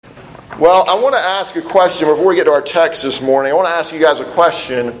Well, I want to ask a question before we get to our text this morning. I want to ask you guys a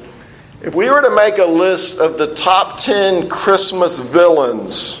question. If we were to make a list of the top 10 Christmas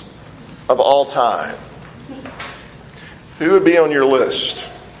villains of all time, who would be on your list?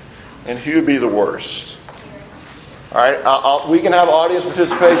 And who would be the worst? All right, we can have audience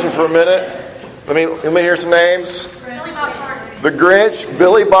participation for a minute. Let me hear some names. The Grinch,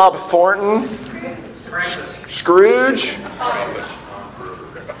 Billy Bob Thornton, Scrooge.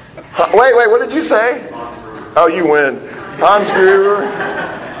 Wait, what did you say? Oh, you win. Hans Gruber.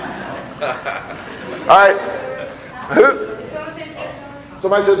 All right. Who?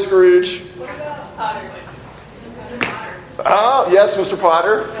 Somebody said Scrooge. Oh, yes, Mr.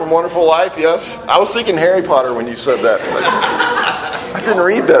 Potter from Wonderful Life, yes. I was thinking Harry Potter when you said that. I didn't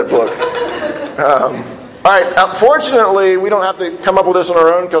read that book. All right, unfortunately, we don't have to come up with this on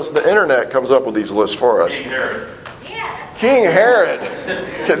our own because the internet comes up with these lists for us. King Herod.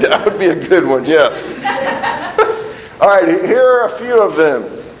 That would be a good one, yes. All right, here are a few of them.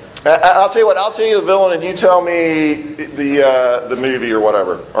 I'll tell you what, I'll tell you the villain and you tell me the movie or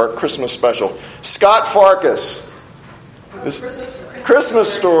whatever, or Christmas special. Scott Farkus. This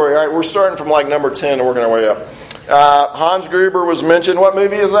Christmas Story. All right, we're starting from like number 10 and working our way up. Hans Gruber was mentioned. What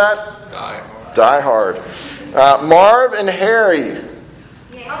movie is that? Die Hard. Marv and Harry.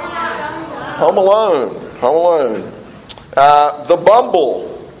 Home Alone. The Bumble.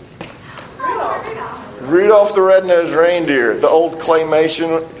 Rudolph the Red-Nosed Reindeer. The old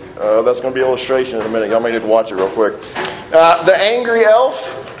claymation. That's going to be an illustration in a minute. Y'all may need to watch it real quick. The Angry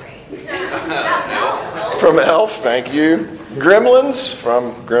Elf. From Elf, thank you. Gremlins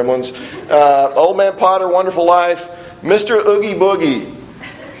from Gremlins. Old Man Potter, Wonderful Life. Mr. Oogie Boogie.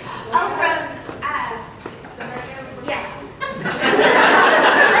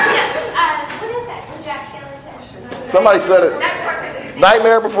 Somebody said it.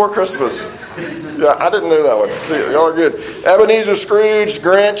 Nightmare Before Christmas. Yeah, I didn't know that one. Y'all are good. Ebenezer Scrooge,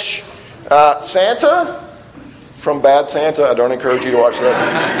 Grinch, Santa from Bad Santa. I don't encourage you to watch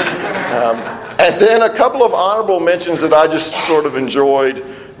that. And then a couple of honorable mentions that I just sort of enjoyed.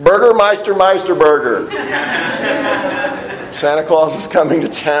 Burgermeister Meisterburger. Santa Claus is coming to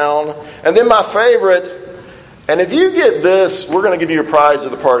town. And then my favorite, and if you get this, we're going to give you a prize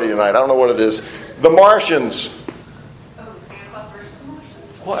at the party tonight. I don't know what it is. The Martians.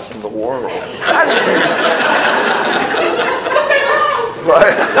 What in the world? I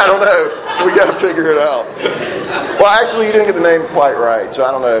don't know. We got to figure it out. Well, actually, you didn't get the name quite right, so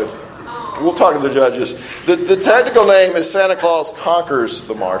I don't know. We'll talk to the judges. The technical name is Santa Claus Conquers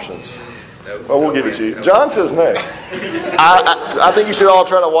the Martians. Well, we'll give it to you. John says no. I think you should all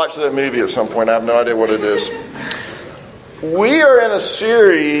try to watch that movie at some point. I have no idea what it is. We are in a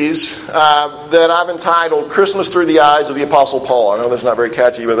series that I've entitled Christmas Through the Eyes of the Apostle Paul. I know that's not very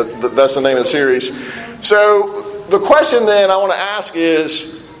catchy, but that's the name of the series. So the question then I want to ask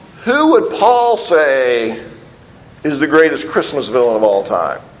is, who would Paul say is the greatest Christmas villain of all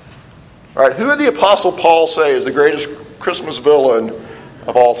time? All right, who would the Apostle Paul say is the greatest Christmas villain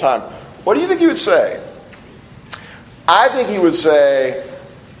of all time? What do you think he would say? I think he would say,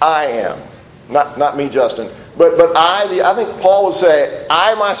 I am. Not me, Justin. But I think Paul would say,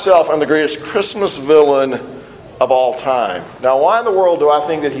 I myself am the greatest Christmas villain of all time. Now, why in the world do I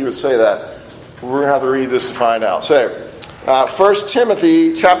think that he would say that? We're going to have to read this to find out. So, 1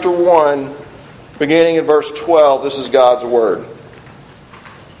 Timothy chapter 1, beginning in verse 12, this is God's word.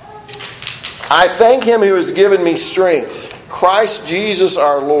 I thank him who has given me strength, Christ Jesus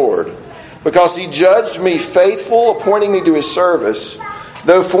our Lord, because he judged me faithful, appointing me to his service.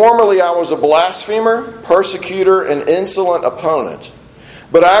 Though formerly I was a blasphemer, persecutor, and insolent opponent.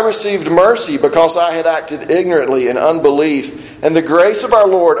 But I received mercy because I had acted ignorantly in unbelief, and the grace of our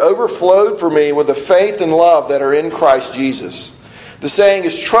Lord overflowed for me with the faith and love that are in Christ Jesus. The saying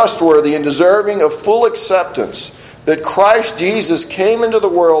is trustworthy and deserving of full acceptance, that Christ Jesus came into the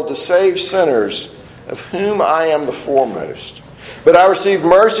world to save sinners, of whom I am the foremost. But I received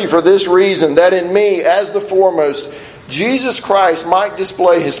mercy for this reason, that in me, as the foremost, Jesus Christ might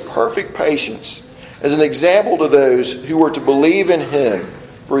display his perfect patience as an example to those who were to believe in him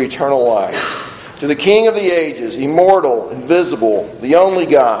for eternal life. To the King of the ages, immortal, invisible, the only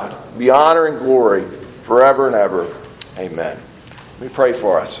God, be honor and glory forever and ever. Amen. Let me pray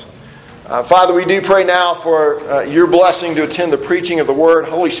for us. Father, we do pray now for your blessing to attend the preaching of the word.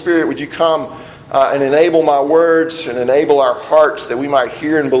 Holy Spirit, would you come and enable my words and enable our hearts that we might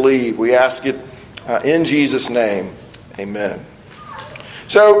hear and believe. We ask it in Jesus' name. Amen.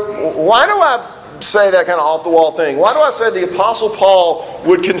 So why do I say that kind of off-the-wall thing? Why do I say the Apostle Paul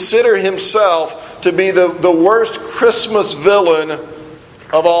would consider himself to be the worst Christmas villain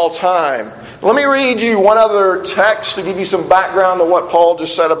of all time. Let me read you one other text to give you some background to what Paul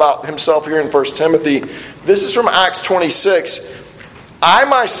just said about himself here in 1 Timothy. This is from Acts 26. I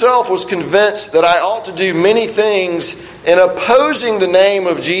myself was convinced that I ought to do many things in opposing the name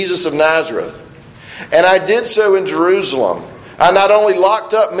of Jesus of Nazareth. And I did so in Jerusalem. I not only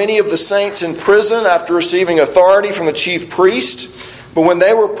locked up many of the saints in prison after receiving authority from the chief priest, but when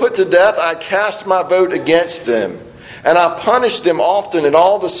they were put to death, I cast my vote against them. And I punished them often in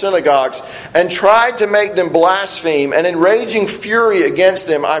all the synagogues and tried to make them blaspheme. And in raging fury against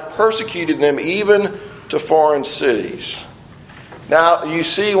them, I persecuted them even to foreign cities. Now, you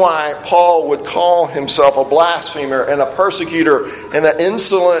see why Paul would call himself a blasphemer and a persecutor and an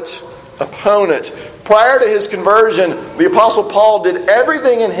insolent opponent. Prior to his conversion, the Apostle Paul did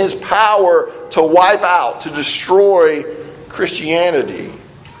everything in his power to wipe out, to destroy Christianity.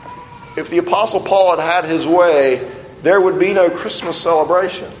 If the Apostle Paul had had his way, there would be no Christmas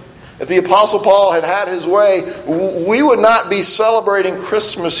celebration. If the Apostle Paul had had his way, we would not be celebrating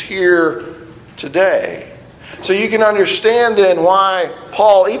Christmas here today. So you can understand then why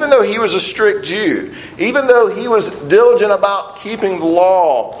Paul, even though he was a strict Jew, even though he was diligent about keeping the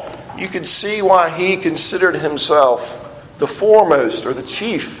law, you could see why he considered himself the foremost or the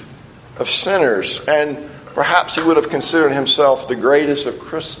chief of sinners. And perhaps he would have considered himself the greatest of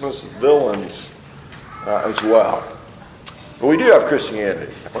Christmas villains as well. But we do have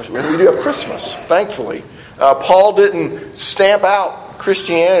Christianity. We do have Christmas, thankfully. Paul didn't stamp out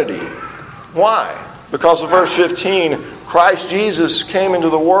Christianity. Why? Because of verse 15, Christ Jesus came into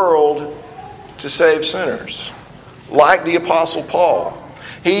the world to save sinners, like the Apostle Paul.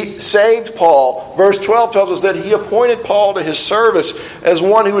 He saved Paul. Verse 12 tells us that he appointed Paul to his service as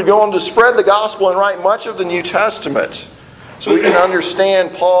one who would go on to spread the gospel and write much of the New Testament. So we can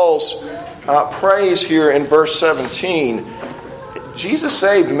understand Paul's praise here in verse 17. Jesus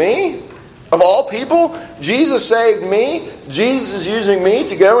saved me? Of all people, Jesus saved me. Jesus is using me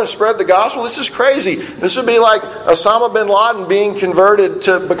to go and spread the gospel. This is crazy. This would be like Osama bin Laden being converted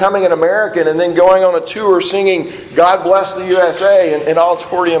to becoming an American and then going on a tour singing God Bless the USA in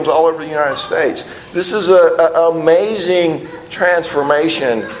auditoriums all over the United States. This is an amazing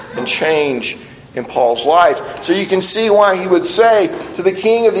transformation and change in Paul's life. So you can see why he would say, to the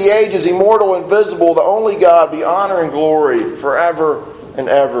King of the ages, immortal, invisible, the only God, be honor and glory forever and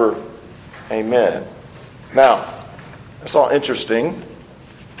ever. Amen. Now, that's all interesting,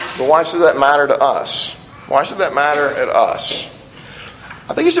 but why should that matter to us? Why should that matter at us?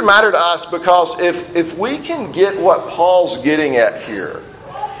 I think it should matter to us because if we can get what Paul's getting at here,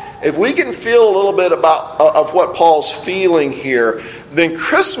 if we can feel a little bit of what Paul's feeling here, then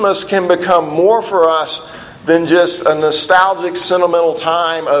Christmas can become more for us than just a nostalgic, sentimental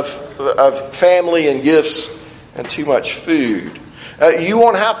time of family and gifts and too much food. You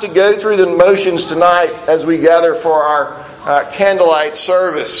won't have to go through the motions tonight as we gather for our candlelight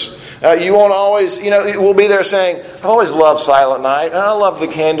service. You won't always, we'll be there saying, I always love Silent Night, and I love the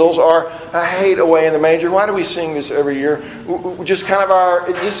candles, or I hate Away in the Manger. Why do we sing this every year? Just kind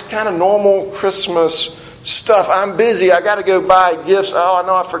of normal Christmas stuff. I'm busy. I got to go buy gifts. Oh, I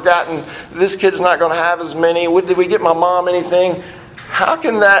know I've forgotten. This kid's not going to have as many. Did we get my mom anything? How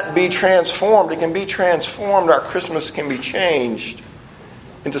can that be transformed? It can be transformed. Our Christmas can be changed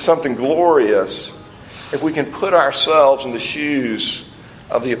into something glorious if we can put ourselves in the shoes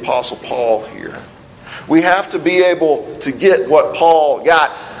of the Apostle Paul here. We have to be able to get what Paul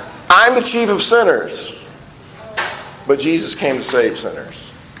got. I'm the chief of sinners, but Jesus came to save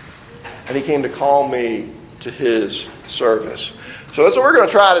sinners. And he came to call me to his service. So that's what we're going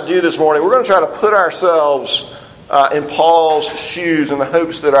to try to do this morning. We're going to try to put ourselves in Paul's shoes in the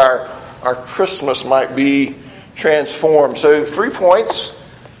hopes that our Christmas might be transformed. So 3 points.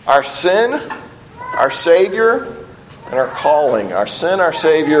 Our sin, our Savior, and our calling. Our sin, our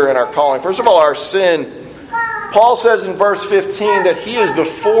Savior, and our calling. First of all, our sin. Paul says in verse 15 that he is the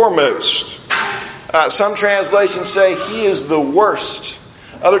foremost. Some translations say he is the worst.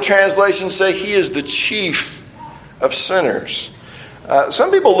 Other translations say he is the chief of sinners. Some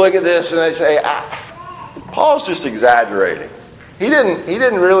people look at this and they say, Paul's just exaggerating. He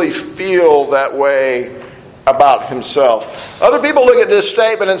didn't really feel that way about himself. Other people look at this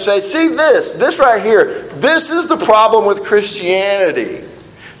statement and say, see this right here. This is the problem with Christianity.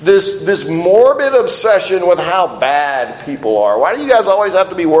 This morbid obsession with how bad people are. Why do you guys always have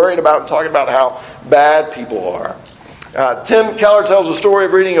to be worried about and talking about how bad people are? Tim Keller tells a story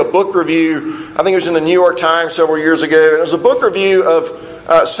of reading a book review. I think it was in the New York Times several years ago. It was a book review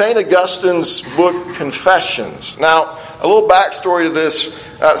of St. Augustine's book, Confessions. Now, a little backstory to this.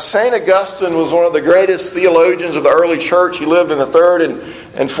 St. Augustine was one of the greatest theologians of the early church. He lived in the 3rd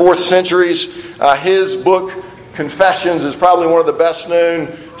and 4th centuries. His book, Confessions, is probably one of the best known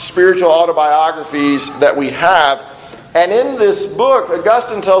spiritual autobiographies that we have. And in this book,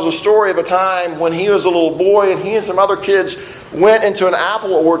 Augustine tells a story of a time when he was a little boy and he and some other kids went into an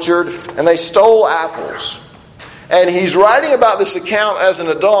apple orchard and they stole apples. And he's writing about this account as an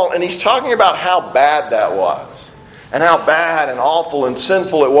adult, and he's talking about how bad that was. And how bad and awful and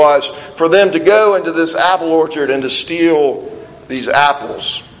sinful it was for them to go into this apple orchard and to steal these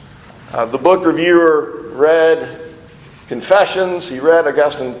apples. The book reviewer read Confessions. He read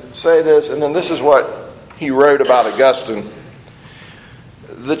Augustine say this, and then this is what he wrote about Augustine.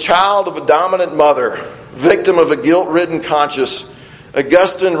 The child of a dominant mother, victim of a guilt-ridden conscience,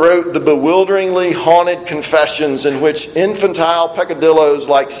 Augustine wrote the bewilderingly haunted Confessions in which infantile peccadilloes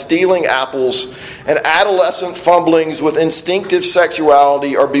like stealing apples and adolescent fumblings with instinctive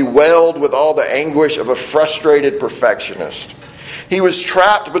sexuality are bewailed with all the anguish of a frustrated perfectionist. He was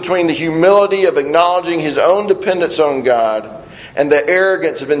trapped between the humility of acknowledging his own dependence on God and the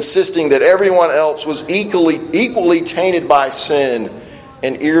arrogance of insisting that everyone else was equally tainted by sin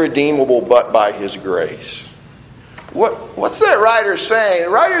and irredeemable but by his grace. What's that writer saying? The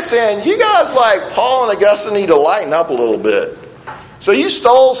writer's saying, you guys like Paul and Augustine need to lighten up a little bit. So you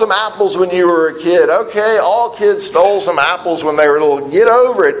stole some apples when you were a kid. Okay, all kids stole some apples when they were little. Get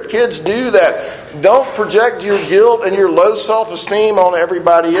over it. Kids do that. Don't project your guilt and your low self-esteem on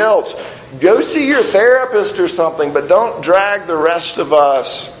everybody else. Go see your therapist or something, but don't drag the rest of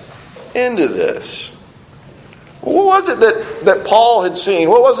us into this. What was it that Paul had seen?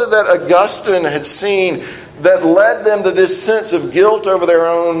 What was it that Augustine had seen that led them to this sense of guilt over their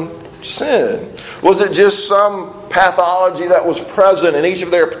own sin? Was it just some pathology that was present in each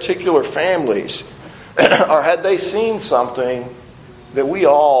of their particular families? Or had they seen something that we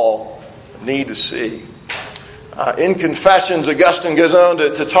all need to see? In Confessions, Augustine goes on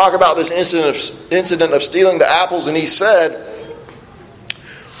to talk about this incident of stealing the apples, and he said,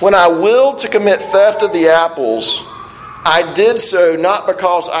 "When I willed to commit theft of the apples, I did so not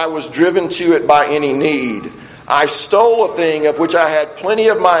because I was driven to it by any need. I stole a thing of which I had plenty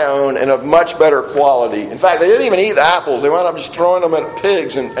of my own and of much better quality." In fact, they didn't even eat the apples. They wound up just throwing them at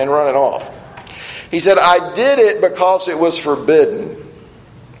pigs and running off. He said, "I did it because it was forbidden.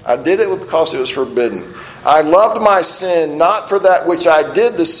 I did it because it was forbidden. I loved my sin not for that which I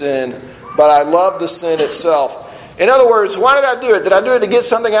did the sin, but I loved the sin itself." In other words, why did I do it? Did I do it to get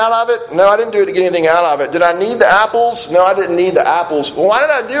something out of it? No, I didn't do it to get anything out of it. Did I need the apples? No, I didn't need the apples. Well, why did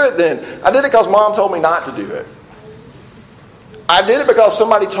I do it then? I did it because Mom told me not to do it. I did it because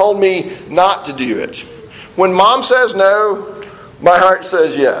somebody told me not to do it. When Mom says no, my heart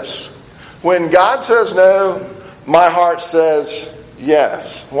says yes. When God says no, my heart says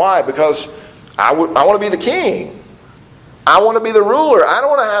yes. Why? Because I want to be the king. I want to be the ruler. I don't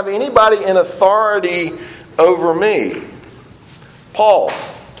want to have anybody in authority over me. Paul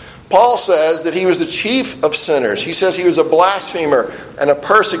says that he was the chief of sinners. He says he was a blasphemer and a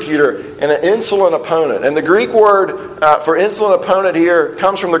persecutor and an insolent opponent. And the Greek word for insolent opponent here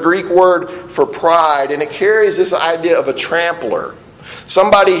comes from the Greek word for pride, and it carries this idea of a trampler.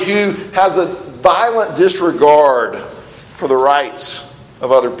 Somebody who has a violent disregard for the rights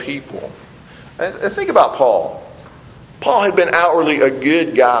of other people. And think about Paul. Paul had been outwardly a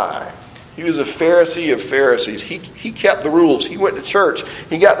good guy. He was a Pharisee of Pharisees. He kept the rules. He went to church.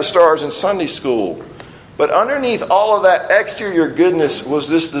 He got the stars in Sunday school. But underneath all of that exterior goodness was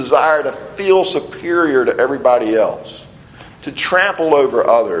this desire to feel superior to everybody else, to trample over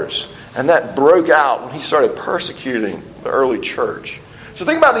others. And that broke out when he started persecuting the early church. So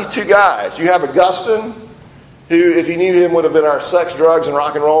think about these two guys. You have Augustine, who, if you knew him, would have been our sex, drugs, and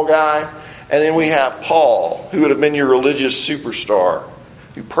rock and roll guy. And then we have Paul, who would have been your religious superstar,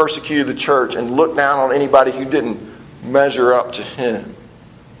 who persecuted the church and looked down on anybody who didn't measure up to him.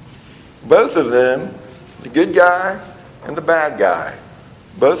 Both of them, the good guy and the bad guy,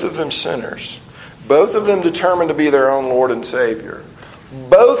 both of them sinners. Both of them determined to be their own Lord and Savior.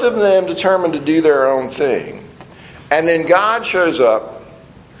 Both of them determined to do their own thing. And then God shows up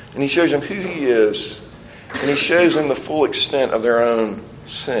and he shows them who he is, and he shows them the full extent of their own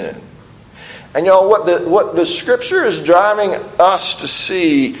sin. And y'all, what the scripture is driving us to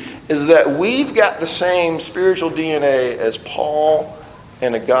see is that we've got the same spiritual DNA as Paul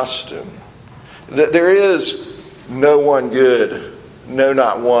and Augustine. That there is no one good, no,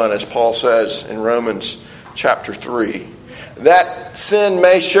 not one, as Paul says in Romans chapter 3. That sin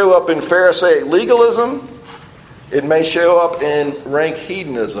may show up in Pharisaic legalism. It may show up in rank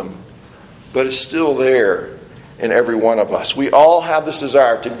hedonism. But it's still there in every one of us. We all have this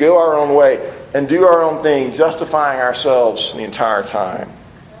desire to go our own way and do our own thing, justifying ourselves the entire time.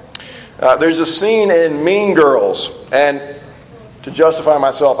 There's a scene in Mean Girls, and to justify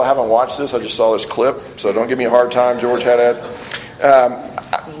myself, I haven't watched this. I just saw this clip, so don't give me a hard time, George Haddad.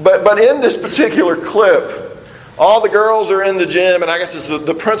 But in this particular clip, all the girls are in the gym, and I guess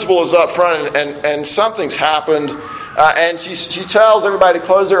the principal is up front, and something's happened. And she tells everybody to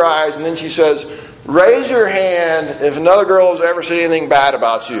close their eyes, and then she says, raise your hand if another girl has ever said anything bad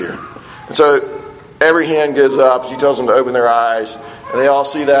about you. And so every hand goes up. She tells them to open their eyes, and they all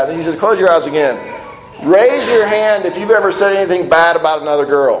see that. And she says, close your eyes again. Raise your hand if you've ever said anything bad about another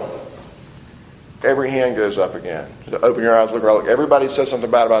girl. Every hand goes up again. Open your eyes, look around. Everybody says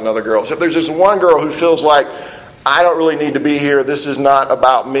something bad about another girl. Except there's this one girl who feels like, I don't really need to be here. This is not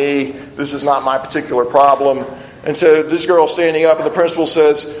about me. This is not my particular problem. And so this girl's standing up, and the principal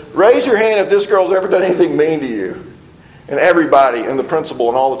says, raise your hand if this girl's ever done anything mean to you. And everybody, and the principal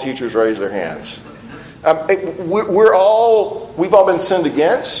and all the teachers raise their hands. We've all been sinned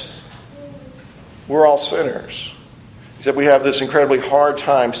against. We're all sinners. Except we have this incredibly hard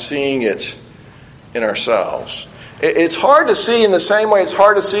time seeing it in ourselves. It's hard to see in the same way it's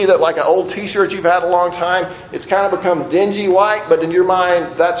hard to see that like an old t-shirt you've had a long time, it's kind of become dingy white, but in your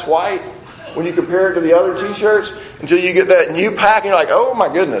mind, that's white. When you compare it to the other t-shirts, until you get that new pack, and you're like, oh my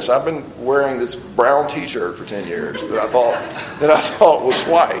goodness, I've been wearing this brown t-shirt for 10 years that I thought was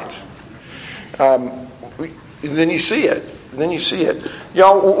white. Then you see it.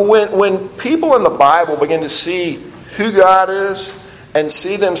 Y'all, when people in the Bible begin to see who God is and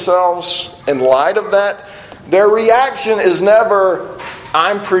see themselves in light of that, their reaction is never,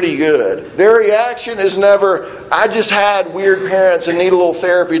 I'm pretty good. Their reaction is never, I just had weird parents and need a little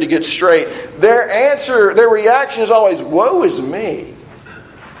therapy to get straight. Their reaction is always, woe is me.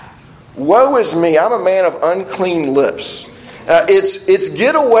 Woe is me. I'm a man of unclean lips. It's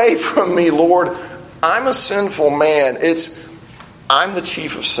get away from me, Lord. I'm a sinful man. I'm the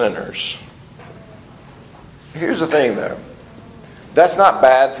chief of sinners. Here's the thing, though. That's not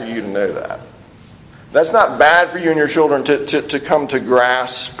bad for you to know that. That's not bad for you and your children to come to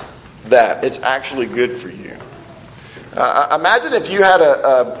grasp that. It's actually good for you. Imagine if you had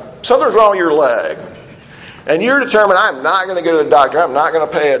something's wrong with your leg, and you're determined, I'm not going to go to the doctor. I'm not going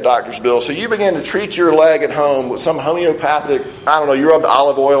to pay a doctor's bill. So you begin to treat your leg at home with some homeopathic, you rubbed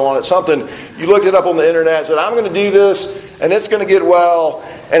olive oil on it, something. You looked it up on the internet and said, I'm going to do this, and it's going to get well.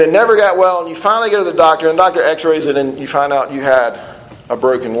 And it never got well, and you finally go to the doctor, and the doctor x-rays it, and you find out you had a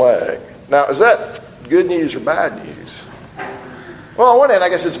broken leg. Now, is that good news or bad news? Well, on one hand, I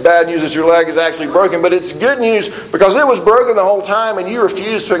guess it's bad news that your leg is actually broken, but it's good news because it was broken the whole time and you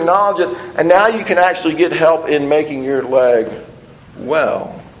refused to acknowledge it, and now you can actually get help in making your leg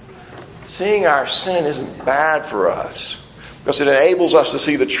well. Seeing our sin isn't bad for us because it enables us to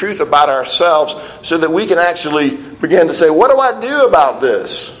see the truth about ourselves so that we can actually begin to say, what do I do about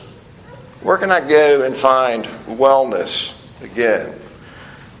this? Where can I go and find wellness again?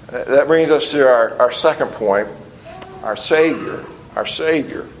 That brings us to our second point, our Savior. Our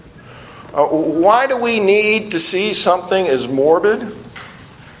Savior. Why do we need to see something as morbid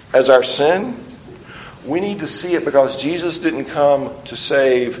as our sin? We need to see it because Jesus didn't come to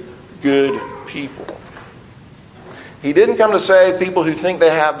save good people. He didn't come to save people who think they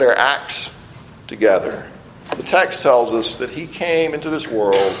have their acts together. The text tells us that He came into this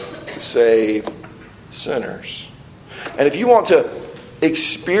world to save sinners. And if you want to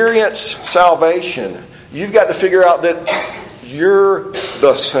experience salvation, you've got to figure out that you're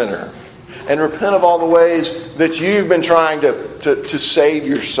the sinner and repent of all the ways that you've been trying to save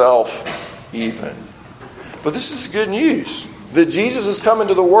yourself even. But this is good news, that Jesus has come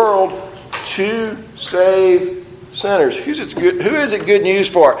into the world to save sinners. Who is it good news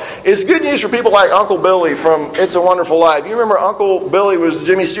for? It's good news for people like Uncle Billy from It's a Wonderful Life. You remember Uncle Billy was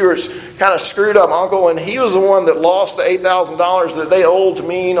Jimmy Stewart's kind of screwed up uncle, and he was the one that lost the $8,000 that they owed to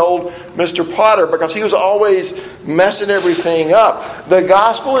mean old Mr. Potter because he was always messing everything up. The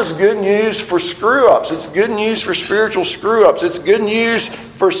gospel is good news for screw-ups. It's good news for spiritual screw-ups. It's good news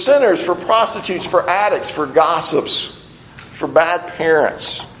for sinners, for prostitutes, for addicts, for gossips, for bad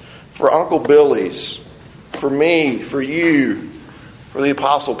parents, for Uncle Billies, for me, for you, for the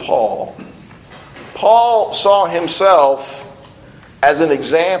Apostle Paul. Paul saw himself as an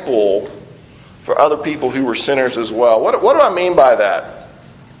example for other people who were sinners as well. What do I mean by that?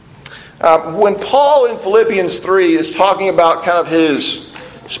 When Paul in Philippians 3 is talking about kind of his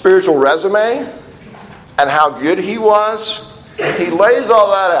spiritual resume and how good he was, he lays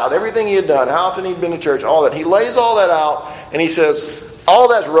all that out. Everything he had done, how often he'd been to church, all that. He lays all that out and he says, all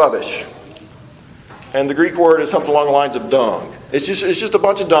that's rubbish. And the Greek word is something along the lines of dung. It's just a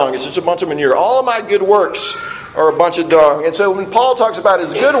bunch of dung. It's just a bunch of manure. All of my good works are a bunch of dung. And so when Paul talks about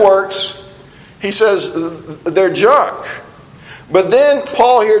his good works, he says they're junk. But then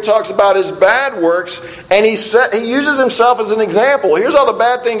Paul here talks about his bad works, and he uses himself as an example. Here's all the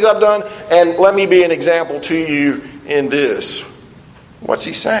bad things I've done, and let me be an example to you in this. What's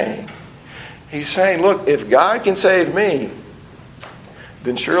he saying? He's saying, look, if God can save me,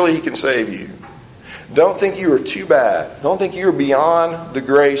 then surely he can save you. Don't think you are too bad. Don't think you are beyond the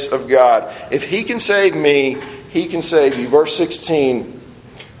grace of God. If he can save me, he can save you. Verse 16,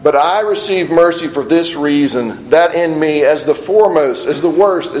 but I receive mercy for this reason, that in me, as the foremost, as the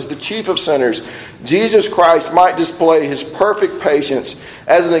worst, as the chief of sinners, Jesus Christ might display his perfect patience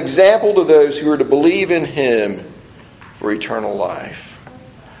as an example to those who are to believe in him for eternal life.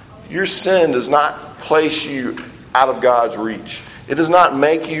 Your sin does not place you out of God's reach. It does not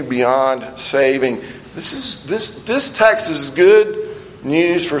make you beyond saving. This text is good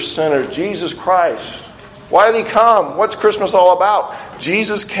news for sinners. Jesus Christ. Why did he come? What's Christmas all about?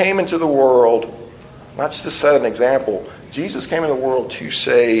 Jesus came into the world, not just to set an example. Jesus came into the world to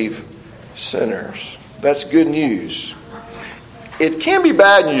save sinners. That's good news. It can be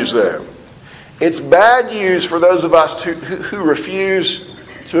bad news, though. It's bad news for those of us who refuse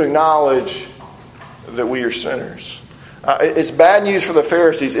to acknowledge that we are sinners. It's bad news for the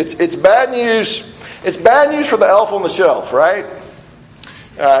Pharisees. It's bad news. It's bad news for the elf on the shelf, right?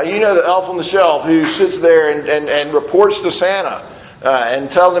 You know the elf on the shelf who sits there and reports to Santa and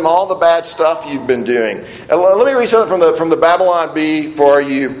tells him all the bad stuff you've been doing. And let me read something from the Babylon Bee for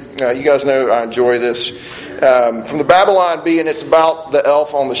you. You guys know I enjoy this. From the Babylon Bee, and it's about the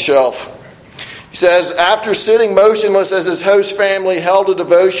elf on the shelf. He says, after sitting motionless as his host family held a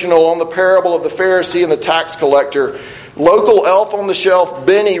devotional on the parable of the Pharisee and the tax collector, local elf on the shelf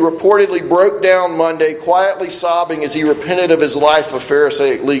Benny reportedly broke down Monday, quietly sobbing as he repented of his life of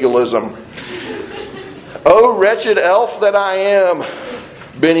Pharisaic legalism. "Oh, wretched elf that I am,"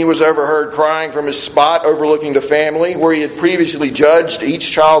 Benny was overheard crying from his spot overlooking the family, where he had previously judged each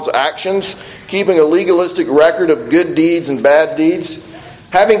child's actions, keeping a legalistic record of good deeds and bad deeds.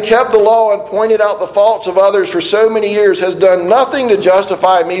 "Having kept the law and pointed out the faults of others for so many years, has done nothing to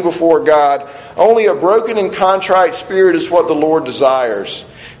justify me before God. Only a broken and contrite spirit is what the Lord desires.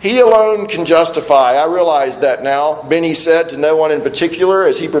 He alone can justify. I realize that now," Benny said to no one in particular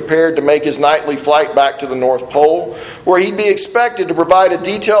as he prepared to make his nightly flight back to the North Pole, where he'd be expected to provide a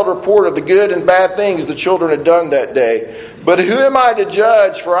detailed report of the good and bad things the children had done that day. "But who am I to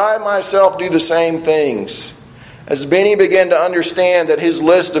judge? For I myself do the same things." As Benny began to understand that his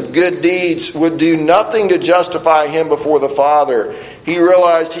list of good deeds would do nothing to justify him before the Father, he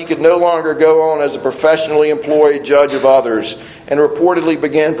realized he could no longer go on as a professionally employed judge of others, and reportedly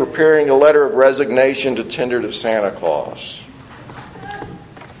began preparing a letter of resignation to tender to Santa Claus.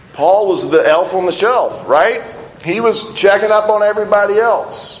 Paul was the elf on the shelf, right? He was checking up on everybody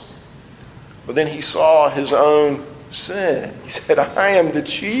else. But then he saw his own sin. He said, "I am the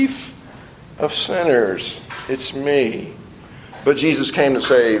chief of sinners. It's me." But Jesus came to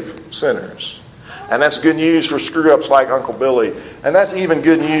save sinners. And that's good news for screw-ups like Uncle Billy. And that's even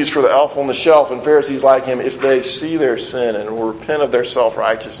good news for the elf on the shelf and Pharisees like him if they see their sin and will repent of their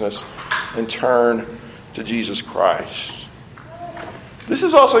self-righteousness and turn to Jesus Christ. This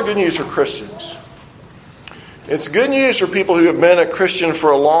is also good news for Christians. It's good news for people who have been a Christian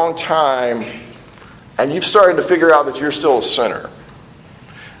for a long time and you've started to figure out that you're still a sinner.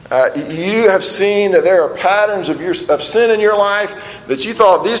 You have seen that there are patterns of sin in your life that you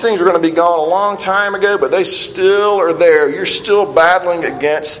thought these things were going to be gone a long time ago, but they still are there. You're still battling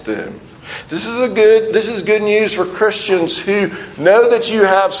against them. This is good news for Christians who know that you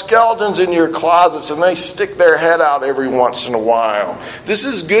have skeletons in your closets and they stick their head out every once in a while. This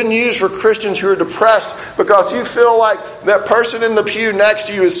is good news for Christians who are depressed because you feel like that person in the pew next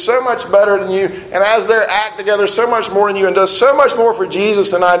to you is so much better than you, and as they act together so much more than you and does so much more for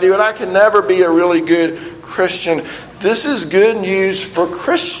Jesus than I do, and I can never be a really good Christian. This is good news for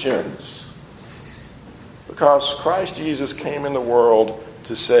Christians because Christ Jesus came in the world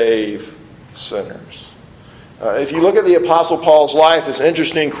to save sinners. If you look at the Apostle Paul's life, it's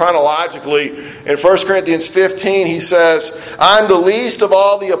interesting chronologically. In 1 Corinthians 15, he says, "I'm the least of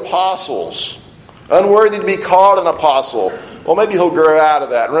all the apostles, unworthy to be called an apostle." Well, maybe he'll grow out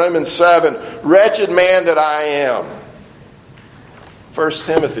of that. Romans 7, "Wretched man that I am." 1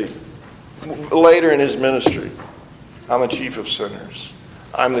 Timothy, later in his ministry, "I'm the chief of sinners."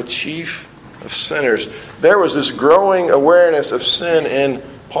 I'm the chief of sinners. There was this growing awareness of sin in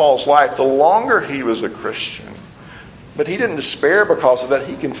Paul's life the longer he was a Christian. But he didn't despair because of that.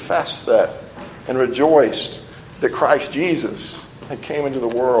 He confessed that and rejoiced that Christ Jesus had came into the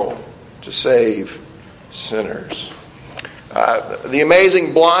world to save sinners. The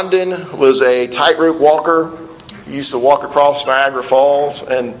amazing Blondin was a tightrope walker. He used to walk across Niagara Falls,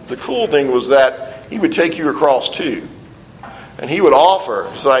 and the cool thing was that he would take you across too. And he would offer,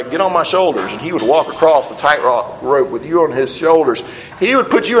 it's like, get on my shoulders, and he would walk across the tightrope with you on his shoulders. He would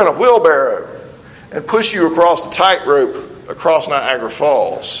put you in a wheelbarrow and push you across the tightrope across Niagara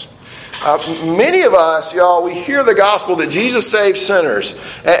Falls. Many of us, y'all, we hear the gospel that Jesus saves sinners.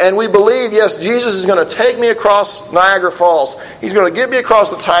 And we believe, yes, Jesus is going to take me across Niagara Falls. He's going to get me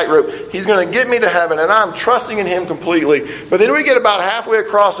across the tightrope. He's going to get me to heaven. And I'm trusting in Him completely. But then we get about halfway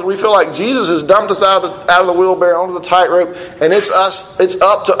across and we feel like Jesus has dumped us out of the wheelbarrow onto the tightrope. And it's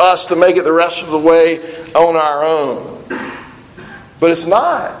up to us to make it the rest of the way on our own. But it's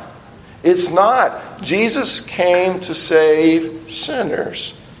not. It's not. Jesus came to save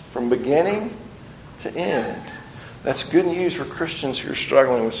sinners. From beginning to end. That's good news for Christians who are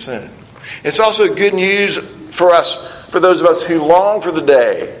struggling with sin. It's also good news for us, for those of us who long for the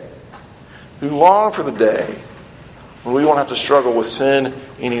day, when we won't have to struggle with sin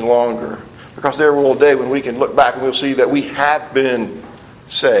any longer. Because there will be a day when we can look back and we'll see that we have been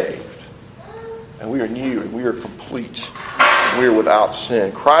saved. And we are new and we are complete. And we are without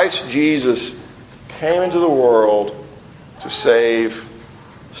sin. Christ Jesus came into the world to save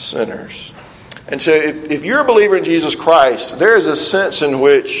sinners. And so if you're a believer in Jesus Christ, there is a sense in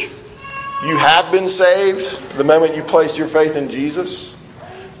which you have been saved the moment you placed your faith in Jesus.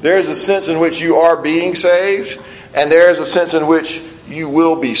 There is a sense in which you are being saved, and there is a sense in which you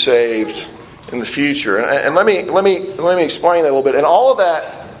will be saved in the future. And let me explain that a little bit. And all of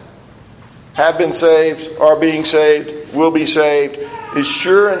that, have been saved, are being saved, will be saved, is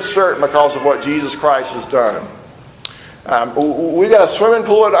sure and certain because of what Jesus Christ has done. We've got a swimming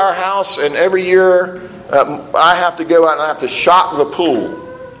pool at our house, and every year I have to go out and I have to shock the pool.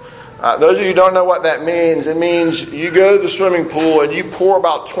 Those of you who don't know what that means, it means you go to the swimming pool and you pour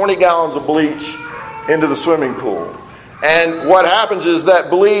about 20 gallons of bleach into the swimming pool. And what happens is that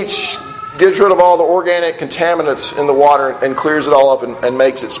bleach gets rid of all the organic contaminants in the water and clears it all up and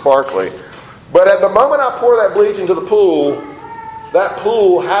makes it sparkly. But at the moment I pour that bleach into the pool, that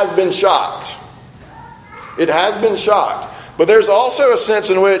pool has been shocked. It has been shocked. But there's also a sense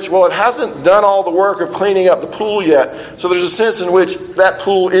in which, well, it hasn't done all the work of cleaning up the pool yet. So there's a sense in which that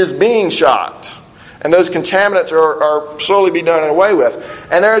pool is being shocked. And those contaminants are slowly being done away with.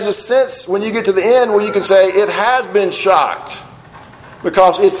 And there's a sense when you get to the end where you can say it has been shocked.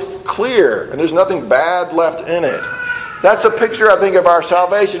 Because it's clear and there's nothing bad left in it. That's a picture, I think, of our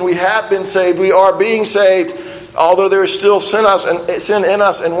salvation. We have been saved. We are being saved. Although there is still sin in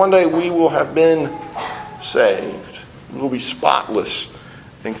us. And one day we will have been saved. We will be spotless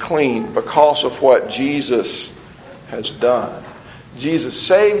and clean because of what Jesus has done. Jesus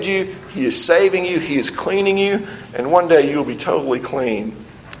saved you. He is saving you. He is cleaning you. And one day you'll be totally clean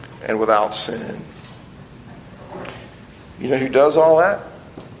and without sin. You know who does all that?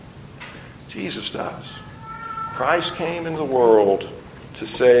 Jesus does. Christ came into the world to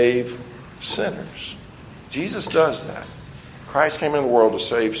save sinners. Jesus does that. Christ came into the world to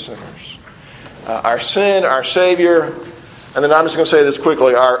save sinners. Our sin, our Savior, and then I'm just going to say this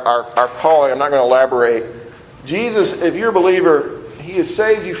quickly, our calling, I'm not going to elaborate. Jesus, if you're a believer, He has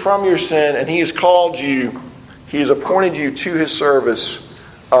saved you from your sin and He has called you, He has appointed you to His service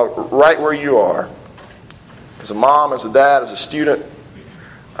right where you are. As a mom, as a dad, as a student,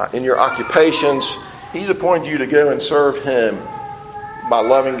 in your occupations, He's appointed you to go and serve Him by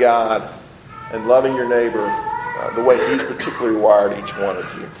loving God and loving your neighbor the way He's particularly wired each one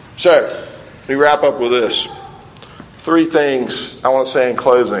of you. So, we wrap up with this. 3 things I want to say in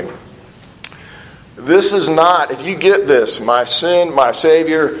closing. This is not, if you get this, my sin, my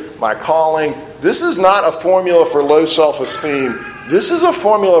Savior, my calling, this is not a formula for low self-esteem. This is a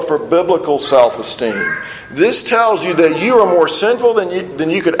formula for biblical self-esteem. This tells you that you are more sinful than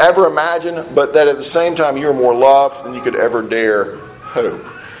you could ever imagine, but that at the same time you are more loved than you could ever dare hope.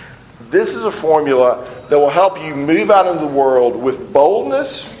 This is a formula that will help you move out into the world with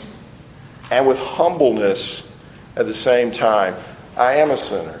boldness and with humbleness at the same time. I am a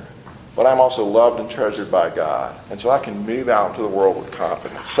sinner, but I'm also loved and treasured by God. And so I can move out into the world with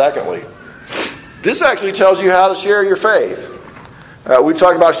confidence. Secondly, this actually tells you how to share your faith. We've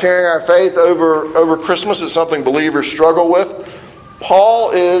talked about sharing our faith over Christmas. It's something believers struggle with.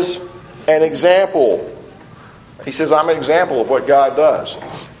 Paul is an example. He says, I'm an example of what God does.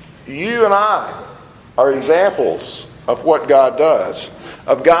 You and I are examples of what God does.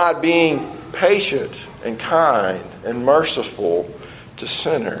 Of God being patient and kind and merciful to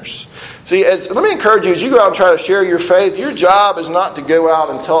sinners. See, let me encourage you, as you go out and try to share your faith, your job is not to go out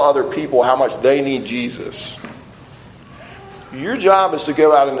and tell other people how much they need Jesus. Your job is to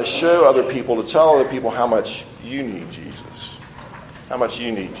go out and to show other people, to tell other people how much you need Jesus. How much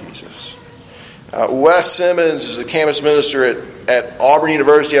you need Jesus. Wes Simmons is the campus minister at Auburn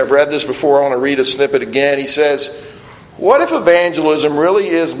University. I've read this before. I want to read a snippet again. He says, "What if evangelism really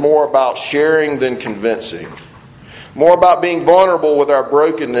is more about sharing than convincing? More about being vulnerable with our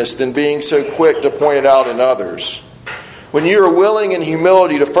brokenness than being so quick to point it out in others? When you are willing in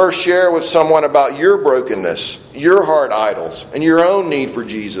humility to first share with someone about your brokenness, your heart idols, and your own need for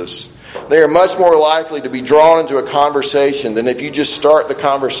Jesus, they are much more likely to be drawn into a conversation than if you just start the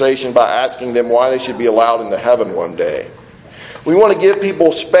conversation by asking them why they should be allowed into heaven one day. We want to give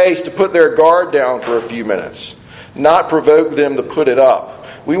people space to put their guard down for a few minutes, not provoke them to put it up.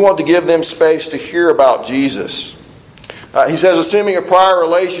 We want to give them space to hear about Jesus." He says, assuming a prior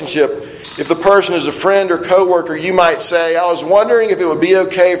relationship, if the person is a friend or coworker, you might say, "I was wondering if it would be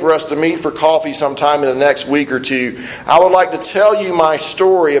okay for us to meet for coffee sometime in the next week or two. I would like to tell you my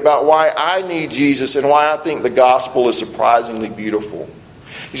story about why I need Jesus and why I think the gospel is surprisingly beautiful."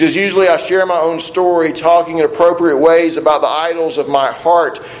 He says, "Usually I share my own story, talking in appropriate ways about the idols of my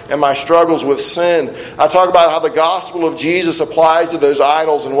heart and my struggles with sin. I talk about how the gospel of Jesus applies to those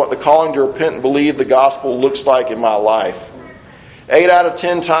idols and what the calling to repent and believe the gospel looks like in my life. 8 out of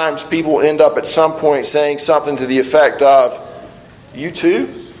 10 times people end up at some point saying something to the effect of, 'You too?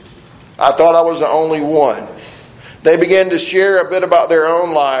 I thought I was the only one.' They begin to share a bit about their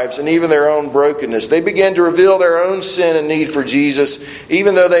own lives and even their own brokenness. They begin to reveal their own sin and need for Jesus,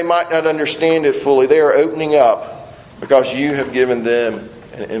 even though they might not understand it fully. They are opening up because you have given them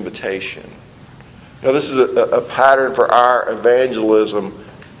an invitation." Now, this is a pattern for our evangelism,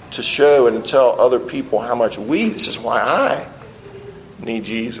 to show and tell other people how much this is why I need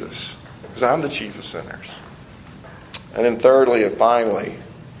Jesus, because I'm the chief of sinners. And then thirdly and finally,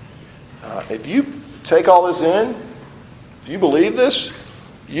 if you take all this in, if you believe this,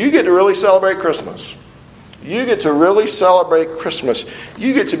 you get to really celebrate Christmas. You get to really celebrate Christmas.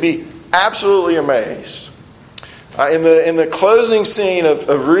 You get to be absolutely amazed. In the closing scene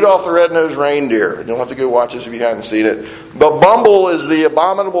of Rudolph the Red-Nosed Reindeer, and you'll have to go watch this if you haven't seen it, but Bumble is the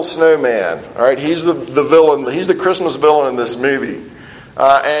abominable snowman. All right, he's the villain. He's the Christmas villain in this movie.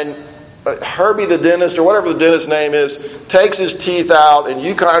 And Herbie the dentist, or whatever the dentist's name is, takes his teeth out, and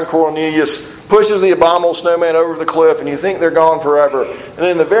Yukon Cornelius pushes the abominable snowman over the cliff, and you think they're gone forever. And then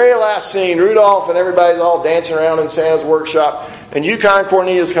in the very last scene, Rudolph and everybody's all dancing around in Santa's workshop, and Yukon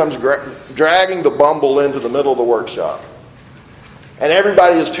Cornelius comes dragging the Bumble into the middle of the workshop. And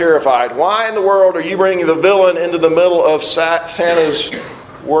everybody is terrified. Why in the world are you bringing the villain into the middle of Santa's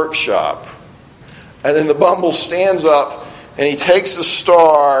workshop? And then the Bumble stands up, and he takes the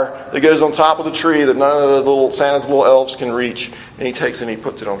star that goes on top of the tree that none of the Santa's little elves can reach, and he takes it and he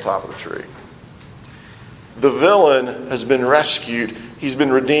puts it on top of the tree. The villain has been rescued, he's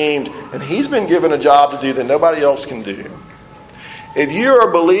been redeemed, and he's been given a job to do that nobody else can do. If you're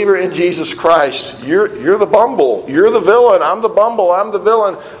a believer in Jesus Christ, you're the Bumble. You're the villain. I'm the Bumble. I'm the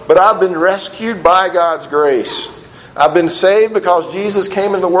villain. But I've been rescued by God's grace. I've been saved because Jesus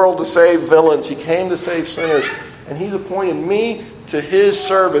came in the world to save villains. He came to save sinners. And He's appointed me to His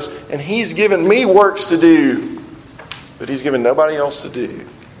service. And He's given me works to do that He's given nobody else to do.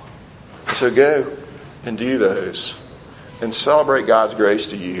 So go and do those. And celebrate God's grace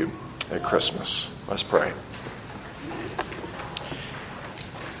to you at Christmas. Let's pray.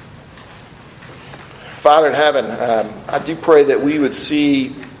 Father in heaven, I do pray that we would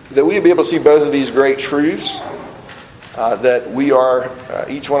be able to see both of these great truths. That we are,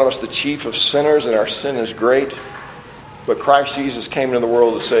 each one of us, the chief of sinners, and our sin is great. But Christ Jesus came into the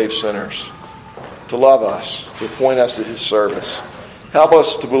world to save sinners, to love us, to appoint us to His service. Help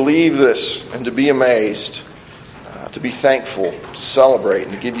us to believe this and to be amazed, to be thankful, to celebrate,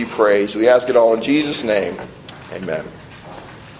 and to give you praise. We ask it all in Jesus' name. Amen.